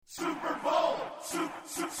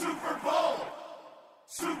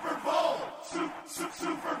Super Bowl,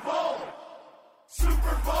 Super Bowl,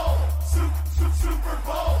 Super Bowl, Super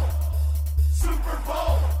Bowl, Super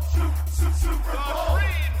Bowl, Super Bowl. The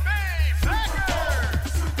Green Bay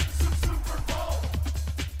Packers. Super Bowl.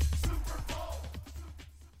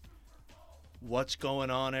 What's going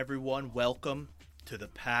on, everyone? Welcome to the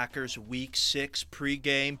Packers Week 6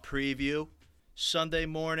 pregame preview. Sunday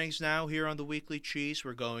mornings now here on the Weekly Cheese.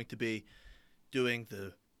 We're going to be doing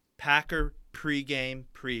the Packer pregame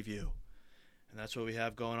preview. And that's what we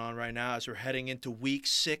have going on right now as we're heading into Week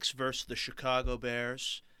 6 versus the Chicago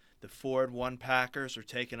Bears. The 4-1 Packers are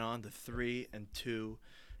taking on the 3-2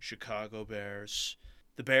 Chicago Bears.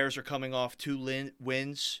 The Bears are coming off two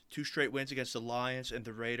straight wins against the Lions and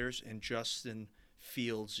the Raiders in Justin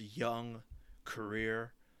Fields' young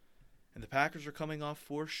career. And the Packers are coming off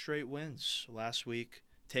 4 straight wins last week,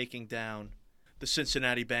 taking down the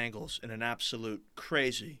Cincinnati Bengals in an absolute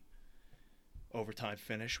crazy overtime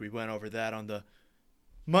finish. We went over that on the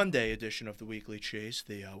Monday edition of the Weekly Cheese,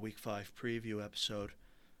 the Week 5 preview episode.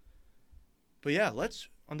 But yeah,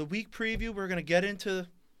 on the week preview, we're going to get into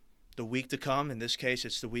the week to come. In this case,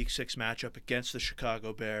 it's the Week 6 matchup against the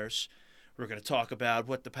Chicago Bears. We're going to talk about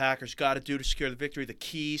what the Packers got to do to secure the victory, the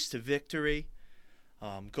keys to victory,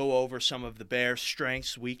 go over some of the Bears'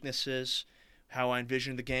 strengths, weaknesses, how I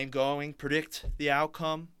envision the game going, predict the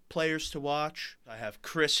outcome, players to watch. I have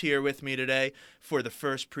Chris here with me today for the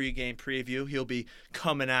first pregame preview. He'll be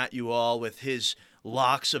coming at you all with his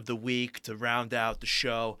locks of the week to round out the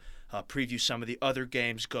show, preview some of the other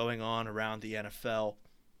games going on around the NFL.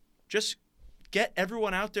 Just get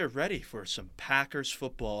everyone out there ready for some Packers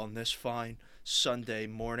football on this fine Sunday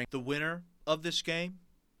morning. The winner of this game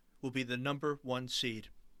will be the number 1 seed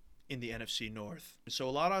in the NFC North. So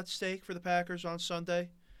a lot at stake for the Packers on Sunday.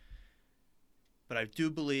 But I do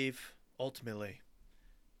believe, ultimately,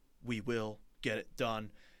 we will get it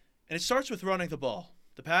done. And it starts with running the ball.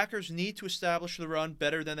 The Packers need to establish the run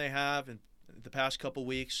better than they have in the past couple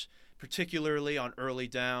weeks, particularly on early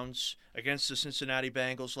downs. Against the Cincinnati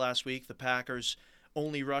Bengals last week, the Packers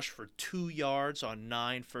only rushed for 2 yards on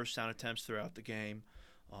 9 first down attempts throughout the game.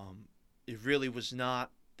 It really was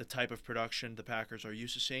not the type of production the Packers are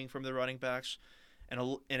used to seeing from their running backs.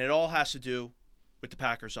 And it all has to do with the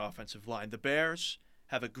Packers' offensive line. The Bears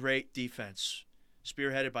have a great defense,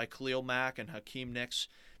 spearheaded by Khalil Mack and Hakeem Nicks.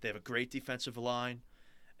 They have a great defensive line,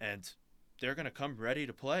 and they're going to come ready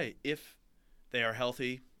to play if they are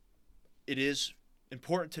healthy. It is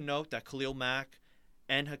important to note that Khalil Mack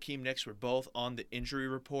and Hakeem Nicks were both on the injury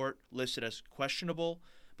report, listed as questionable,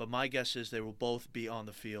 but my guess is they will both be on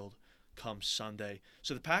the field come Sunday.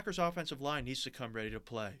 So the Packers' offensive line needs to come ready to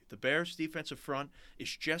play. The Bears' defensive front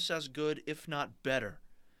is just as good, if not better,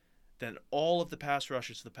 than all of the pass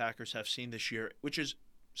rushes the Packers have seen this year, which is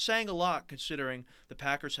saying a lot considering the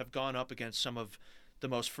Packers have gone up against some of the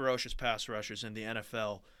most ferocious pass rushers in the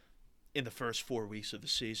NFL in the first 4 weeks of the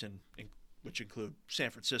season, which include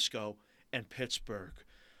San Francisco and Pittsburgh.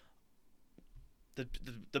 The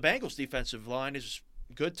Bengals' defensive line is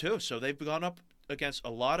good too, so they've gone up against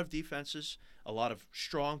a lot of defenses, a lot of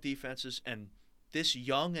strong defenses, and this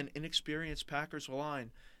young and inexperienced Packers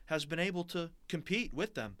line has been able to compete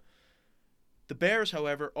with them. The Bears,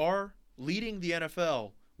 however, are leading the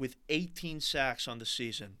NFL with 18 sacks on the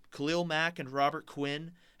season. Khalil Mack and Robert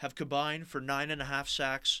Quinn have combined for 9.5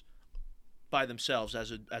 sacks by themselves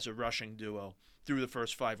as a rushing duo through the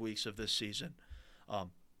first 5 weeks of this season.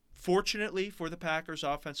 Fortunately for the Packers'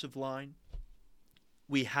 offensive line,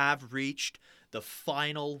 we have reached the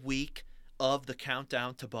final week of the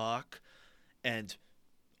countdown to Bach. And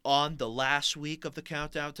on the last week of the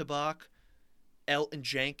countdown to Bach, Elton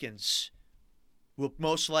Jenkins will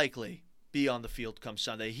most likely be on the field come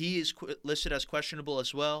Sunday. He is listed as questionable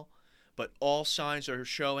as well, but all signs are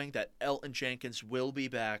showing that Elton Jenkins will be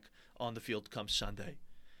back on the field come Sunday.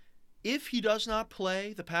 If he does not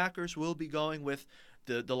play, the Packers will be going with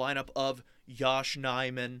the lineup of Josh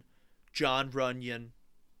Nijman, John Runyon,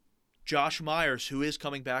 Josh Myers, who is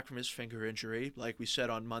coming back from his finger injury, like we said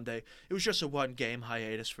on Monday. It was just a 1-game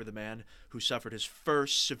hiatus for the man who suffered his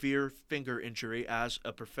first severe finger injury as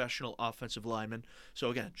a professional offensive lineman. So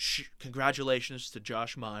again, congratulations to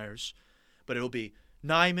Josh Myers. But it will be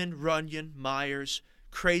Nijman, Runyon, Myers,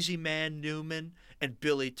 Crazy Man Newman, and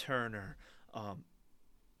Billy Turner.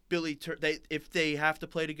 If they have to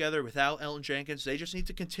play together without Elton Jenkins, they just need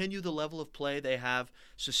to continue the level of play they have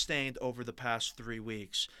sustained over the past 3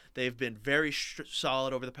 weeks. They've been very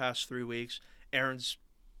solid over the past 3 weeks. Aaron's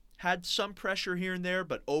had some pressure here and there,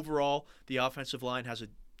 but overall, the offensive line has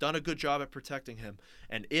done a good job at protecting him.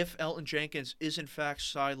 And if Elton Jenkins is in fact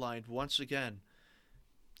sidelined once again,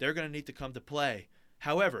 they're going to need to come to play.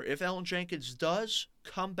 However, if Elgton Jenkins does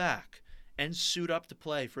come back and suit up to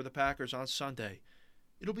play for the Packers on Sunday,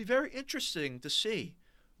 it'll be very interesting to see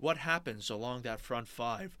what happens along that front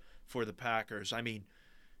five for the Packers. I mean,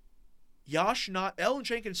 Elgton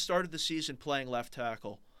Jenkins started the season playing left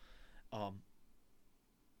tackle.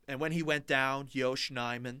 And when he went down, Yosh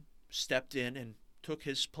Nijman stepped in and took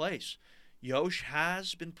his place. Yosh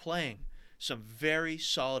has been playing some very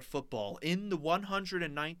solid football. In the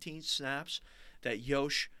 119 snaps that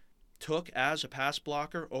Yosh took as a pass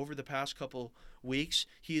blocker over the past couple weeks,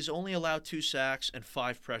 he has only allowed 2 sacks and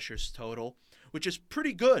 5 pressures total, which is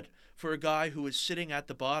pretty good for a guy who is sitting at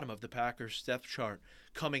the bottom of the Packers depth chart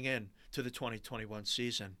coming in to the 2021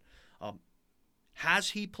 season. Has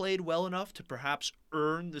he played well enough to perhaps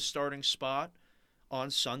earn the starting spot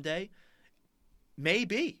on Sunday?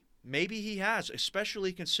 Maybe. Maybe he has,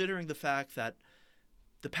 especially considering the fact that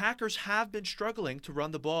the Packers have been struggling to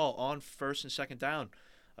run the ball on first and second down,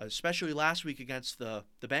 especially last week against the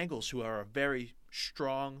Bengals, who are a very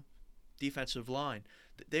strong defensive line.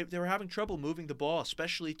 They were having trouble moving the ball,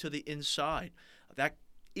 especially to the inside. That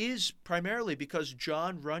is primarily because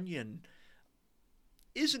John Runyon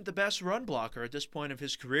isn't the best run blocker at this point of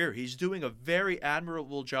his career. He's doing a very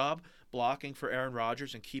admirable job blocking for Aaron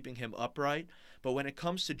Rodgers and keeping him upright. But when it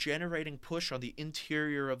comes to generating push on the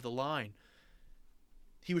interior of the line,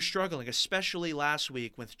 he was struggling, especially last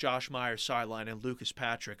week with Josh Myers sideline and Lucas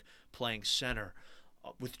Patrick playing center.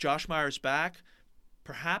 With Josh Myers back,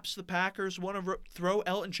 perhaps the Packers want to throw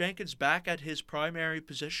Elgton Jenkins back at his primary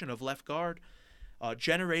position of left guard,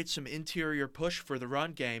 generate some interior push for the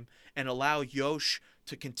run game, and allow Yosh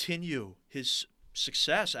to continue his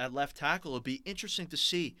success at left tackle. It'll be interesting to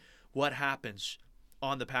see what happens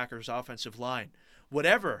on the Packers' offensive line.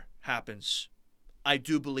 Whatever happens, I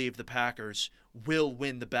do believe the Packers will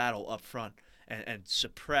win the battle up front and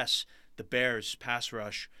suppress the Bears' pass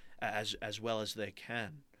rush as well as they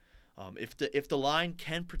can. If the line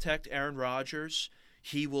can protect Aaron Rodgers,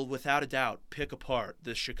 he will without a doubt pick apart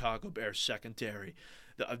the Chicago Bears secondary.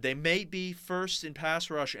 They may be first in pass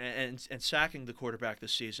rush and sacking the quarterback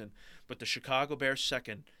this season, but the Chicago Bears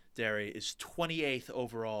secondary is 28th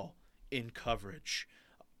overall in coverage.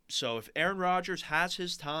 So if Aaron Rodgers has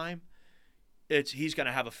his time, he's going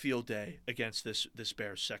to have a field day against this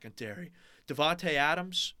Bears secondary. Davante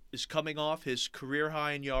Adams is coming off his career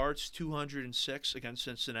high in yards, 206 against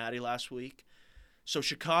Cincinnati last week. So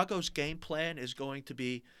Chicago's game plan is going to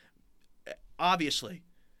be, obviously,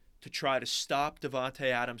 to try to stop Davante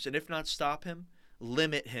Adams, and if not stop him,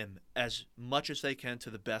 limit him as much as they can to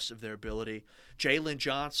the best of their ability. Jalen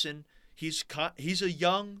Johnson, he's a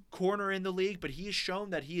young corner in the league, but he has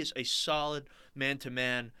shown that he is a solid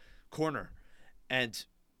man-to-man corner. And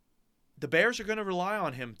the Bears are going to rely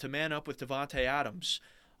on him to man up with Davante Adams.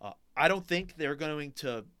 I don't think they're going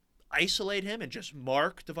to isolate him and just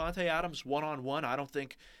mark Davante Adams one-on-one. I don't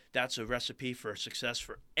think that's a recipe for success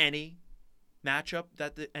for any matchup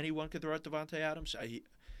that anyone could throw at Davante Adams.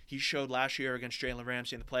 He showed last year against Jalen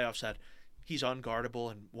Ramsey in the playoffs that he's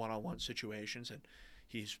unguardable in one-on-one situations, and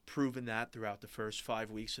he's proven that throughout the first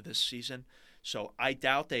 5 weeks of this season. So I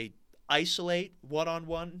doubt they isolate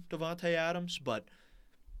one-on-one Davante Adams, but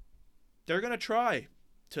they're going to try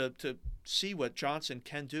to see what Johnson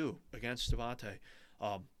can do against Davante.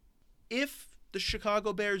 If the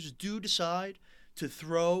Chicago Bears do decide to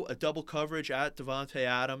throw a double coverage at Davante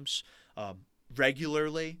Adams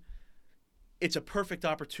regularly, it's a perfect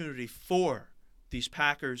opportunity for these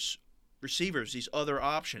Packers receivers, these other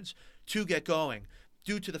options, to get going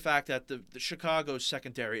due to the fact that the Chicago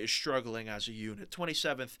secondary is struggling as a unit.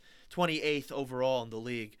 27th, 28th overall in the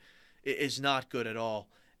league is not good at all.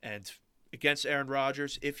 And against Aaron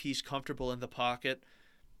Rodgers, if he's comfortable in the pocket,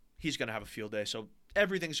 he's going to have a field day. So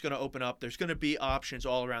everything's going to open up. There's going to be options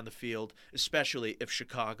all around the field, especially if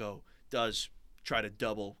Chicago does try to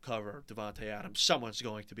double cover Davante Adams. Someone's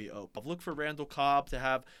going to be open. Look for Randall Cobb to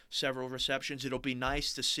have several receptions. It'll be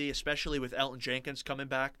nice to see, especially with Elgton Jenkins coming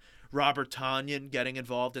back, Robert Tonyan getting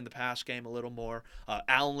involved in the pass game a little more,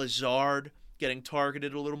 Allen Lazard getting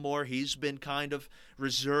targeted a little more. He's been kind of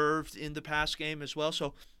reserved in the pass game as well.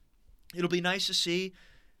 So it'll be nice to see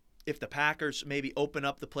if the Packers maybe open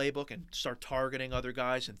up the playbook and start targeting other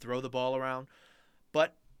guys and throw the ball around.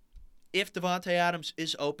 But if Davante Adams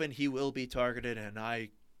is open, he will be targeted, and I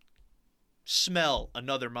smell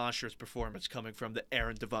another monstrous performance coming from the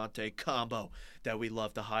Aaron Davante combo that we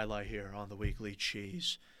love to highlight here on the Weekly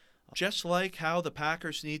Cheese. Just like how the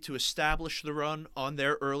Packers need to establish the run on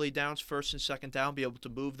their early downs, first and second down, be able to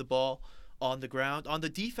move the ball on the ground. On the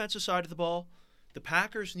defensive side of the ball, the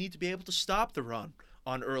Packers need to be able to stop the run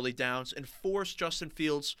on early downs and force Justin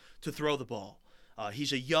Fields to throw the ball.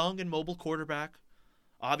 He's a young and mobile quarterback.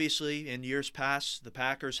 Obviously, in years past, the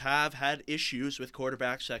Packers have had issues with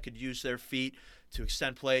quarterbacks that could use their feet to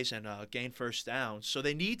extend plays and gain first downs. So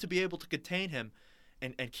they need to be able to contain him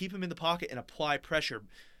and keep him in the pocket and apply pressure.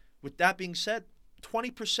 With that being said,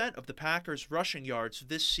 20% of the Packers' rushing yards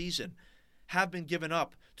this season have been given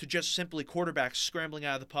up to just simply quarterbacks scrambling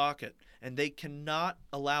out of the pocket, and they cannot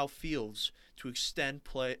allow Fields to extend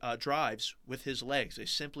drives with his legs. They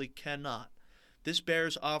simply cannot. This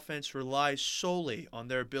Bears offense relies solely on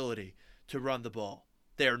their ability to run the ball.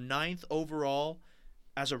 They are 9th overall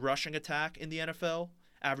as a rushing attack in the NFL,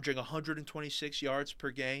 averaging 126 yards per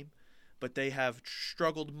game, but they have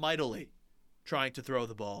struggled mightily trying to throw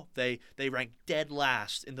the ball. They rank dead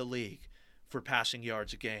last in the league for passing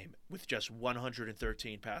yards a game with just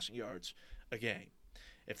 113 passing yards a game.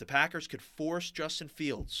 If the Packers could force Justin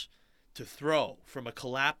Fields to throw from a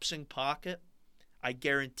collapsing pocket, I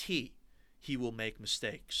guarantee he will make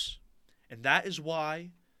mistakes. And that is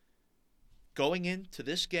why, going into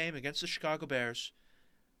this game against the Chicago Bears,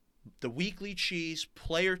 the Weekly Cheese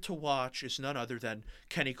player to watch is none other than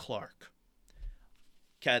Kenny Clark.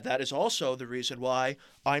 That is also the reason why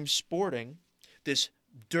I'm sporting this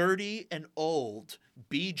dirty and old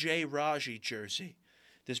B.J. Raji jersey.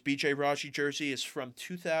 This B.J. Raji jersey is from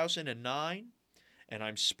 2009, and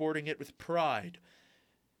I'm sporting it with pride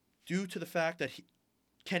due to the fact that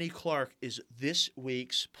Kenny Clark is this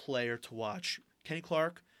week's player to watch. Kenny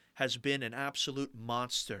Clark has been an absolute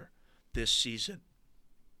monster this season.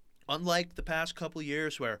 Unlike the past couple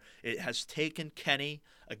years where it has taken Kenny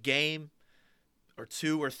a game or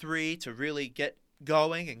 2 or 3 to really get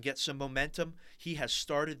going and get some momentum, he has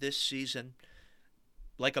started this season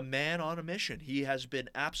like a man on a mission. He has been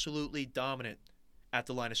absolutely dominant at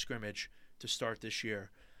the line of scrimmage to start this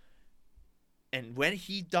year. And when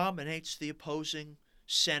he dominates the opposing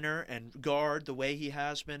center and guard the way he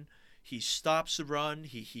has been, he stops the run,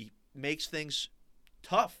 he makes things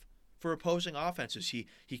tough for opposing offenses.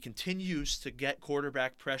 He continues to get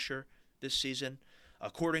quarterback pressure this season.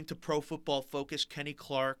 According to Pro Football Focus, Kenny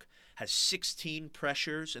Clark has 16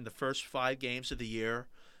 pressures in the first 5 games of the year.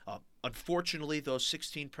 Unfortunately, those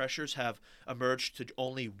 16 pressures have emerged to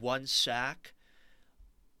only 1 sack.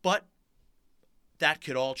 But that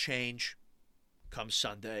could all change come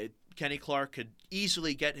Sunday. Kenny Clark could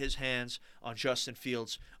easily get his hands on Justin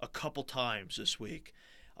Fields a couple times this week.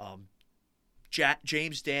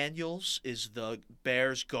 James Daniels is the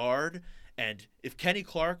Bears guard, and if Kenny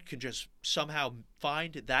Clark can just somehow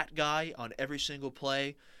find that guy on every single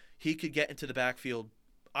play, he could get into the backfield,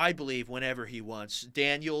 I believe, whenever he wants.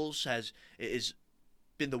 Daniels has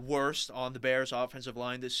been the worst on the Bears' offensive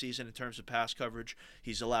line this season in terms of pass coverage.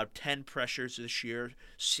 He's allowed 10 pressures this year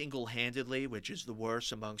single-handedly, which is the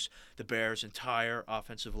worst amongst the Bears' entire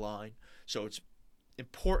offensive line. So it's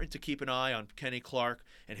important to keep an eye on Kenny Clark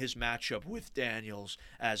and his matchup with Daniels,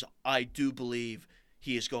 as I do believe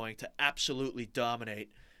he is going to absolutely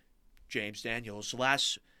dominate James Daniels.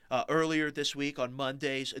 Earlier this week on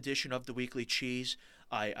Monday's edition of the Weekly Cheese,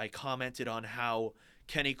 I commented on how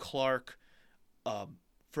Kenny Clark,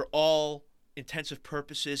 for all intensive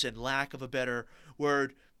purposes and lack of a better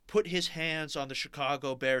word, put his hands on the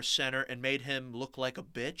Chicago Bears center and made him look like a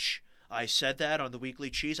bitch. I said that on the Weekly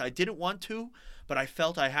Cheese. I didn't want to, but I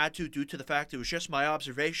felt I had to due to the fact it was just my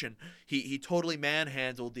observation. He totally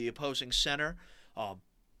manhandled the opposing center.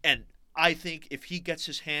 And I think if he gets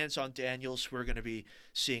his hands on Daniels, we're going to be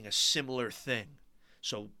seeing a similar thing.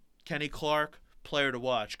 So Kenny Clark, player to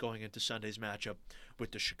watch going into Sunday's matchup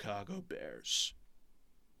with the Chicago Bears.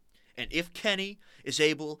 And if Kenny is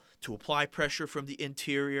able to apply pressure from the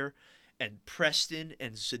interior, and Preston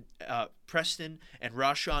and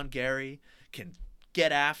Rashawn Gary can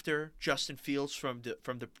get after Justin Fields from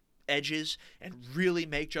the edges and really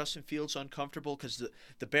make Justin Fields uncomfortable, because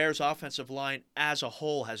the Bears' offensive line as a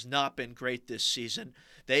whole has not been great this season.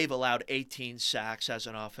 They've allowed 18 sacks as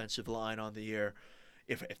an offensive line on the year.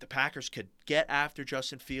 If the Packers could get after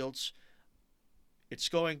Justin Fields, it's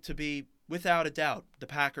going to be, without a doubt, the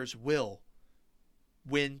Packers will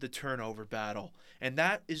win the turnover battle. And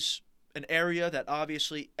that is an area that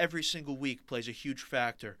obviously every single week plays a huge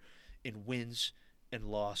factor in wins and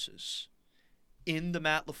losses. In the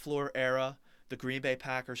Matt LaFleur era, the Green Bay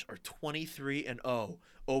Packers are 23-0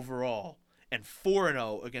 overall and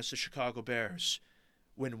 4-0 against the Chicago Bears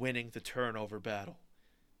when winning the turnover battle.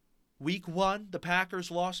 Week 1, the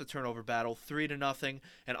Packers lost the turnover battle 3-0,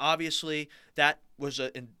 and obviously that was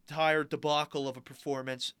an entire debacle of a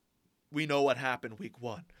performance. We know what happened week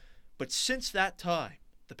 1. But since that time,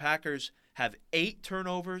 the Packers have 8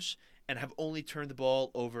 turnovers and have only turned the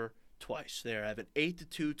ball over twice. They have an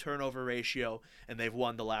 8-2 turnover ratio, and they've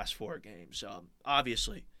won the last 4 games.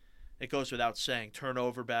 Obviously, it goes without saying,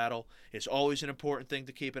 turnover battle is always an important thing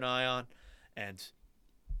to keep an eye on. And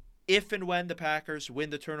if and when the Packers win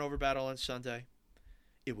the turnover battle on Sunday,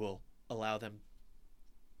 it will allow them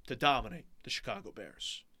to dominate the Chicago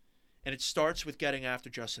Bears. And it starts with getting after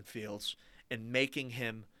Justin Fields and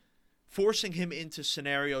forcing him into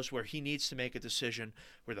scenarios where he needs to make a decision,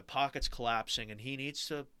 where the pocket's collapsing, and he needs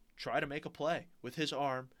to try to make a play with his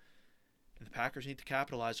arm. And the Packers need to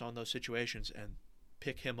capitalize on those situations and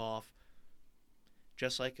pick him off,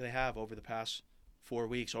 just like they have over the past 4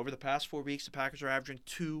 weeks. Over the past 4 weeks, the Packers are averaging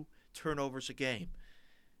 2 turnovers a game.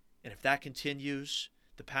 And if that continues,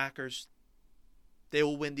 the Packers, they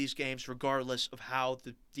will win these games regardless of how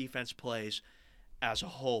the defense plays as a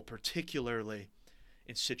whole, particularly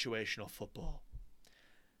in situational football.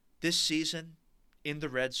 This season, in the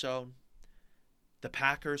red zone, the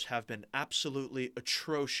Packers have been absolutely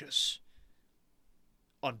atrocious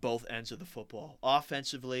on both ends of the football.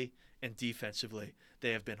 Offensively and defensively,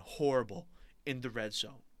 they have been horrible in the red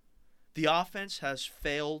zone. The offense has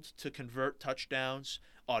failed to convert touchdowns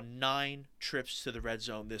on 9 trips to the red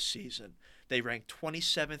zone this season. They rank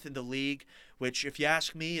 27th in the league, which, if you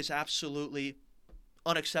ask me, is absolutely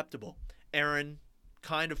unacceptable. Aaron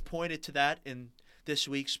kind of pointed to that in this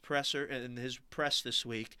week's presser, in his press this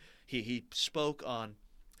week. He spoke on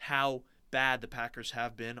how bad the Packers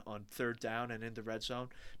have been on third down and in the red zone,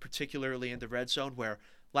 particularly in the red zone, where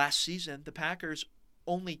last season the Packers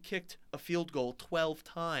only kicked a field goal 12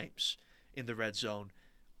 times in the red zone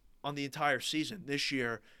on the entire season. This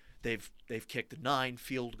year, they've kicked 9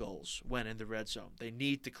 field goals when in the red zone. They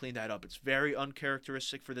need to clean that up. It's very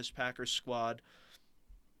uncharacteristic for this Packers squad,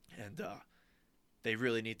 and they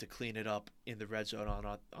really need to clean it up in the red zone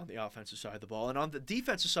on the offensive side of the ball. And on the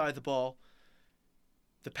defensive side of the ball,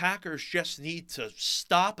 the Packers just need to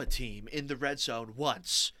stop a team in the red zone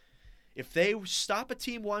once. If they stop a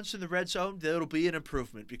team once in the red zone, that'll be an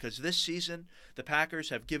improvement, because this season the Packers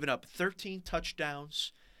have given up 13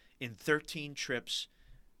 touchdowns in 13 trips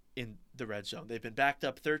in the red zone. They've been backed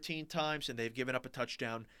up 13 times, and they've given up a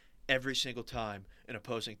touchdown every single time an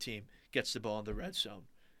opposing team gets the ball in the red zone.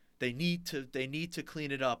 They need to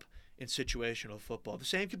clean it up in situational football. The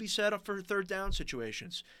same could be said up for third down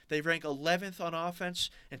situations. They rank 11th on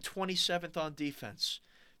offense and 27th on defense.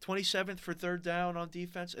 27th for third down on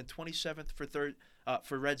defense and 27th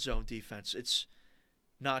for red zone defense. It's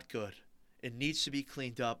not good. It needs to be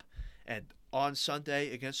cleaned up. And on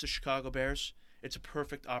Sunday against the Chicago Bears, it's a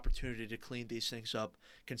perfect opportunity to clean these things up,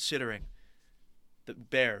 considering the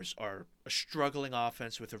Bears are a struggling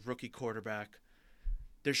offense with a rookie quarterback.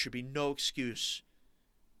 There should be no excuse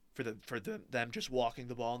for them just walking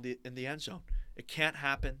the ball in the end zone. It can't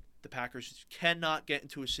happen. The Packers cannot get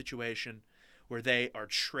into a situation where they are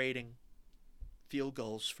trading field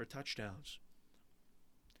goals for touchdowns.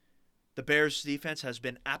 The Bears' defense has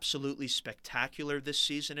been absolutely spectacular this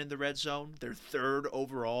season in the red zone. They're 3rd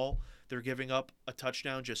overall. They're giving up a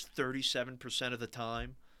touchdown just 37% of the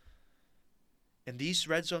time. And these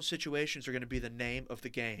red zone situations are going to be the name of the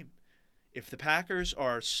game. If the Packers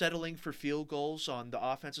are settling for field goals on the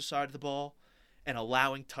offensive side of the ball and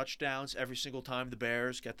allowing touchdowns every single time the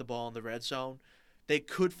Bears get the ball in the red zone, they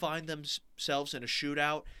could find themselves in a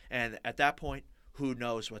shootout, and at that point, who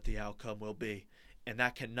knows what the outcome will be. And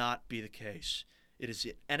that cannot be the case. It is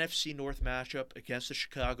the NFC North matchup against the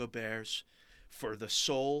Chicago Bears for the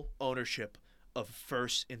sole ownership of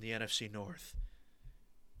first in the NFC North.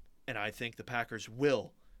 And I think the Packers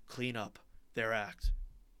will clean up their act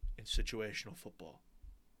in situational football.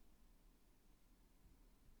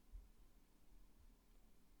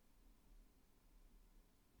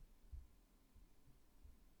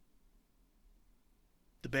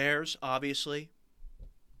 The Bears, obviously,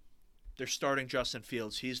 they're starting Justin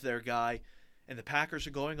Fields. He's their guy. And the Packers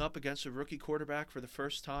are going up against a rookie quarterback for the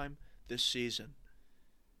first time this season.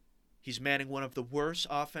 He's manning one of the worst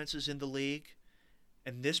offenses in the league.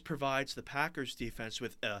 And this provides the Packers defense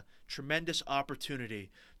with a tremendous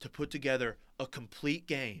opportunity to put together a complete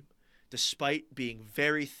game, despite being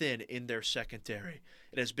very thin in their secondary.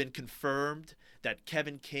 It has been confirmed that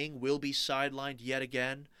Kevin King will be sidelined yet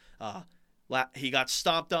again. He got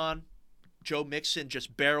stomped on. Joe Mixon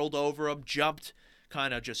just barreled over him, jumped,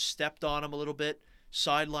 kind of just stepped on him a little bit,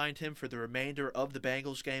 sidelined him for the remainder of the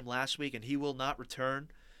Bengals game last week, and he will not return.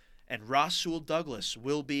 And Rasul Douglas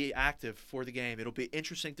will be active for the game. It'll be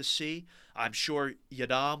interesting to see. I'm sure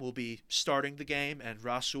Yadam will be starting the game, and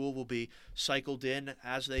Rasul will be cycled in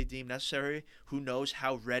as they deem necessary. Who knows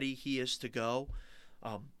how ready he is to go.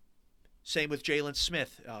 Same with Jalen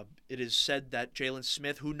Smith. It is said that Jalen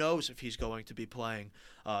Smith, who knows if he's going to be playing.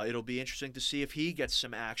 It'll be interesting to see if he gets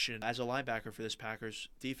some action as a linebacker for this Packers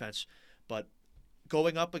defense. But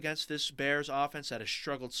going up against this Bears offense that has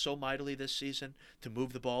struggled so mightily this season to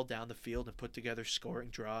move the ball down the field and put together scoring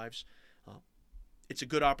drives, it's a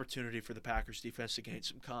good opportunity for the Packers defense to gain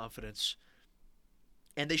some confidence.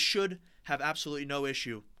 And they should have absolutely no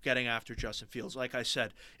issue getting after Justin Fields. Like I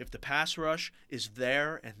said, if the pass rush is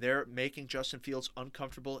there and they're making Justin Fields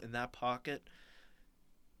uncomfortable in that pocket,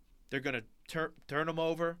 they're going to turn him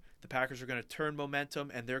over. The Packers are going to turn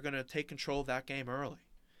momentum, and they're going to take control of that game early.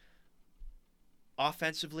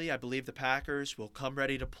 Offensively, I believe the Packers will come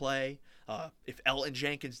ready to play. If Elton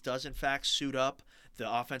Jenkins does, in fact, suit up, the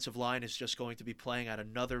offensive line is just going to be playing at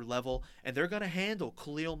another level, and they're going to handle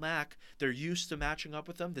Khalil Mack. They're used to matching up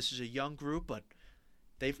with them. This is a young group, but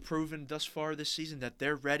they've proven thus far this season that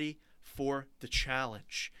they're ready for the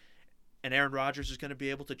challenge. And Aaron Rodgers is going to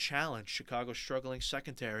be able to challenge Chicago's struggling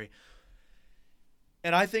secondary.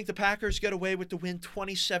 And I think the Packers get away with the win.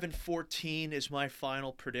 27-14 is my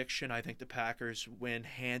final prediction. I think the Packers win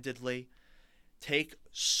handedly, take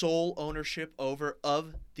sole ownership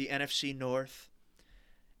of the NFC North,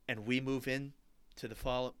 and we move into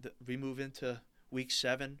Week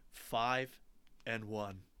 7 5-1.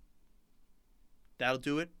 That'll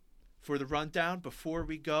do it for the rundown. Before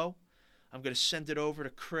we go, I'm going to send it over to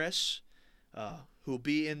Chris, who will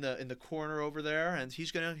be in the corner over there, and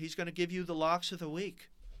he's gonna give you the locks of the week.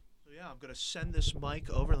 So yeah, I'm gonna send this mic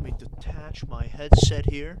over. Let me detach my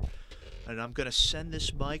headset here, and I'm gonna send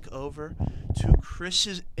this mic over to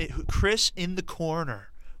Chris in the corner.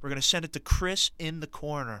 We're gonna send it to Chris in the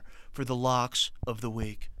corner for the locks of the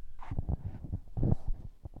week.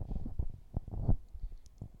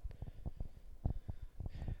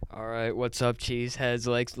 All right, what's up,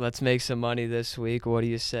 Cheeseheads? Let's make some money this week. What do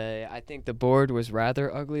you say? I think the board was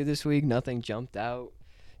rather ugly this week. Nothing jumped out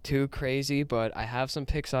too crazy, but I have some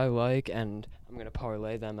picks I like, and I'm going to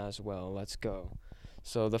parlay them as well. Let's go.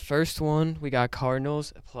 So the first one, we got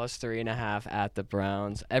Cardinals plus 3.5 at the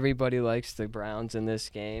Browns. Everybody likes the Browns in this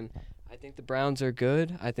game. I think the Browns are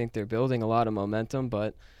good. I think they're building a lot of momentum,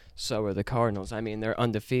 but so are the Cardinals. I mean, they're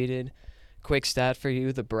undefeated. Quick stat for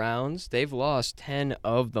you, the Browns, they've lost 10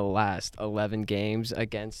 of the last 11 games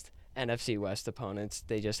against NFC West opponents.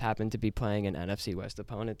 They just happen to be playing an NFC West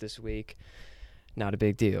opponent this week. Not a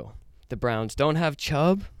big deal. The Browns don't have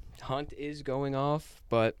Chubb. Hunt is going off,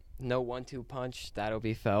 but no 1-2 punch. That'll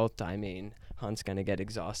be felt. I mean, Hunt's going to get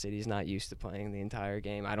exhausted. He's not used to playing the entire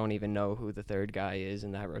game. I don't even know who the third guy is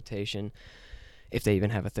in that rotation, if they even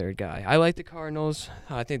have a third guy. I like the Cardinals.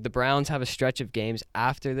 I think the Browns have a stretch of games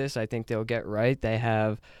after this. I think they'll get right. They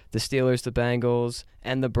have the Steelers, the Bengals,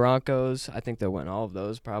 and the Broncos. I think they'll win all of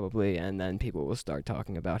those probably, and then people will start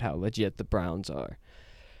talking about how legit the Browns are.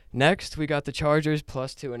 Next, we got the Chargers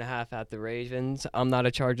plus 2.5 at the Ravens. I'm not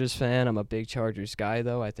a Chargers fan. I'm a big Chargers guy,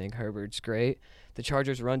 though. I think Herbert's great. The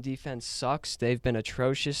Chargers' run defense sucks. They've been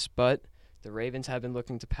atrocious, but the Ravens have been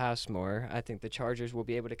looking to pass more. I think the Chargers will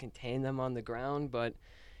be able to contain them on the ground, but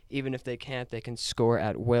even if they can't, they can score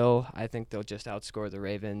at will. I think they'll just outscore the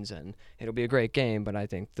Ravens, and it'll be a great game, but I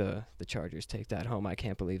think the Chargers take that home. I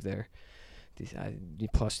can't believe they're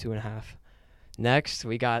plus 2.5. Next,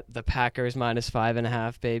 we got the Packers minus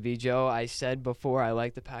 5.5, baby. Joe, I said before I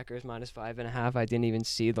like the Packers minus 5.5. I didn't even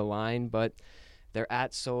see the line, but they're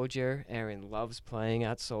at Soldier. Aaron loves playing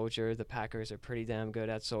at Soldier. The Packers are pretty damn good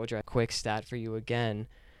at Soldier. Quick stat for you again.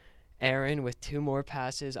 Aaron, with 2 more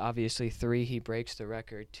passes, obviously 3, he breaks the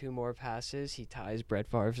record. 2 more passes, he ties Brett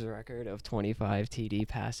Favre's record of 25 TD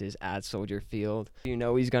passes at Soldier Field. You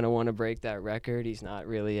know he's going to want to break that record. He's not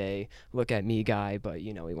really a look-at-me guy, but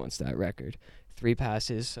you know he wants that record. 3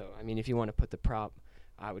 passes, so, I mean, if you want to put the prop,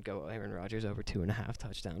 I would go Aaron Rodgers over 2.5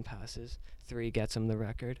 touchdown passes. 3 gets him the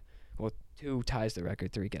record. Well, 2 ties the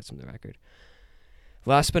record, 3 gets him the record.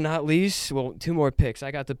 Last but not least, 2 more picks. I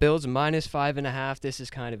got the Bills minus 5.5. This is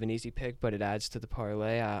kind of an easy pick, but it adds to the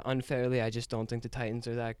parlay. Unfairly, I just don't think the Titans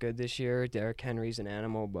are that good this year. Derrick Henry's an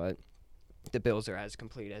animal, but the Bills are as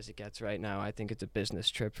complete as it gets right now. I think it's a business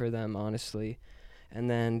trip for them, honestly. And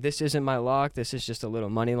then this isn't my lock. This is just a little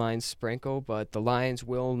money line sprinkle, but the Lions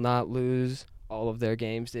will not lose all of their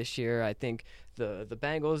games this year. I think the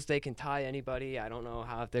Bengals, they can tie anybody. I don't know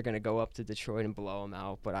if they're going to go up to Detroit and blow them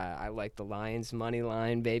out, but I like the Lions money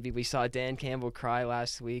line, baby. We saw Dan Campbell cry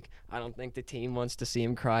last week. I don't think the team wants to see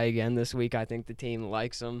him cry again this week. I think the team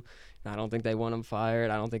likes him. I don't think they want him fired.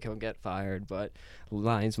 I don't think he'll get fired, but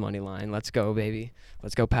Lions money line. Let's go, baby.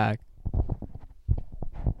 Let's go, Pack.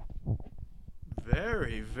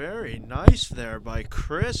 Very, very nice there by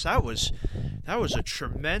Chris. That was a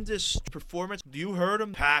tremendous performance. You heard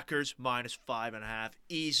him. Packers minus 5.5.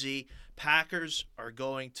 Easy. Packers are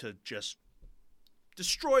going to just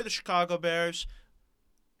destroy the Chicago Bears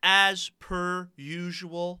as per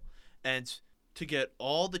usual. And to get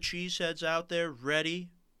all the cheeseheads out there ready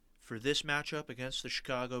for this matchup against the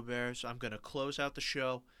Chicago Bears, I'm going to close out the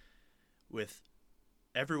show with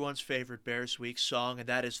everyone's favorite Bears Week song, and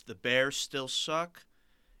that is The Bears Still Suck.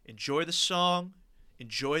 Enjoy the song.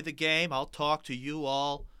 Enjoy the game. I'll talk to you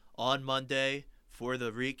all on Monday for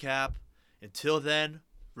the recap. Until then,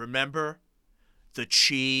 remember, the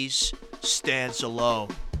cheese stands alone.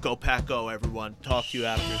 Go Pack Go, everyone. Talk to you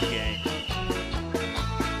after the game.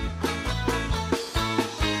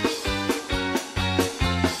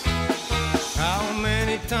 How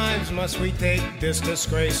many times must we take this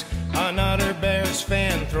disgrace? Another Bears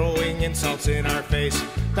fan throwing insults in our face.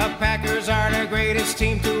 The Packers are the greatest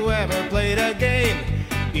team to ever play the game,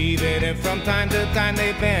 even if from time to time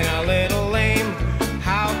they've been a little lame.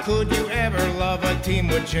 How could you ever love a team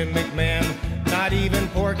with Jim McMahon? Not even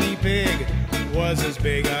Porky Pig was as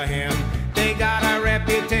big a him. They got a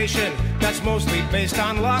reputation that's mostly based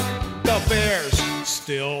on luck. The Bears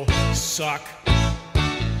still suck.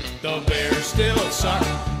 The Bears still suck.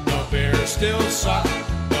 The Bears still suck.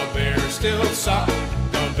 The Bears still suck.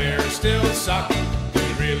 The Bears still suck.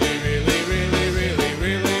 They really, really, really, really,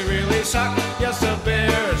 really, really suck. Yes, the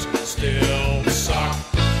Bears still suck.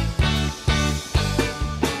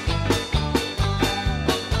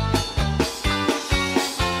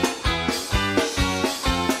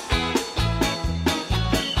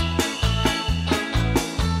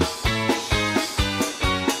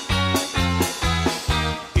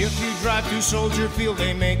 To Soldier Field,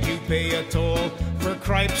 they make you pay a toll. For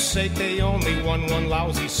cripes' sake, they only won one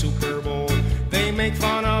lousy Super Bowl. They make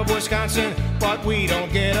fun of Wisconsin, but we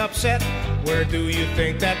don't get upset. Where do you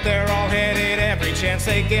think that they're all headed every chance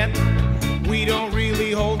they get? We don't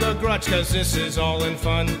really hold a grudge, cause this is all in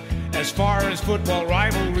fun. As far as football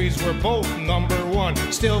rivalries, we're both number one.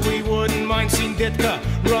 Still, we wouldn't mind seeing Ditka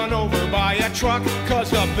run over by a truck,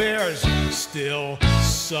 cause the Bears still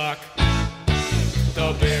suck.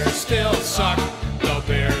 The Bears still suck. The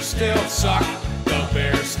Bears still suck. The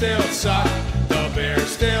Bears still suck. The Bears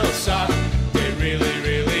still suck. They really,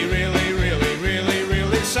 really, really, really, really,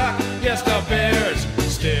 really suck. Yes, the Bears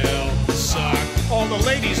still suck. All the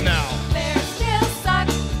ladies now. Bears still suck.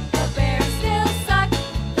 The Bears still suck.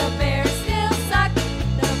 The Bears still suck.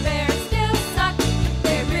 The Bears still suck.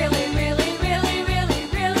 They really, really, really, really,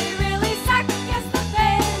 really, really suck. Yes, the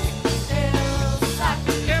Bears still suck.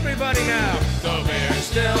 Everybody now. The Bears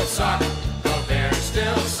still suck. The Bears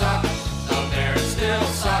still suck. The Bears still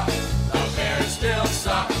suck.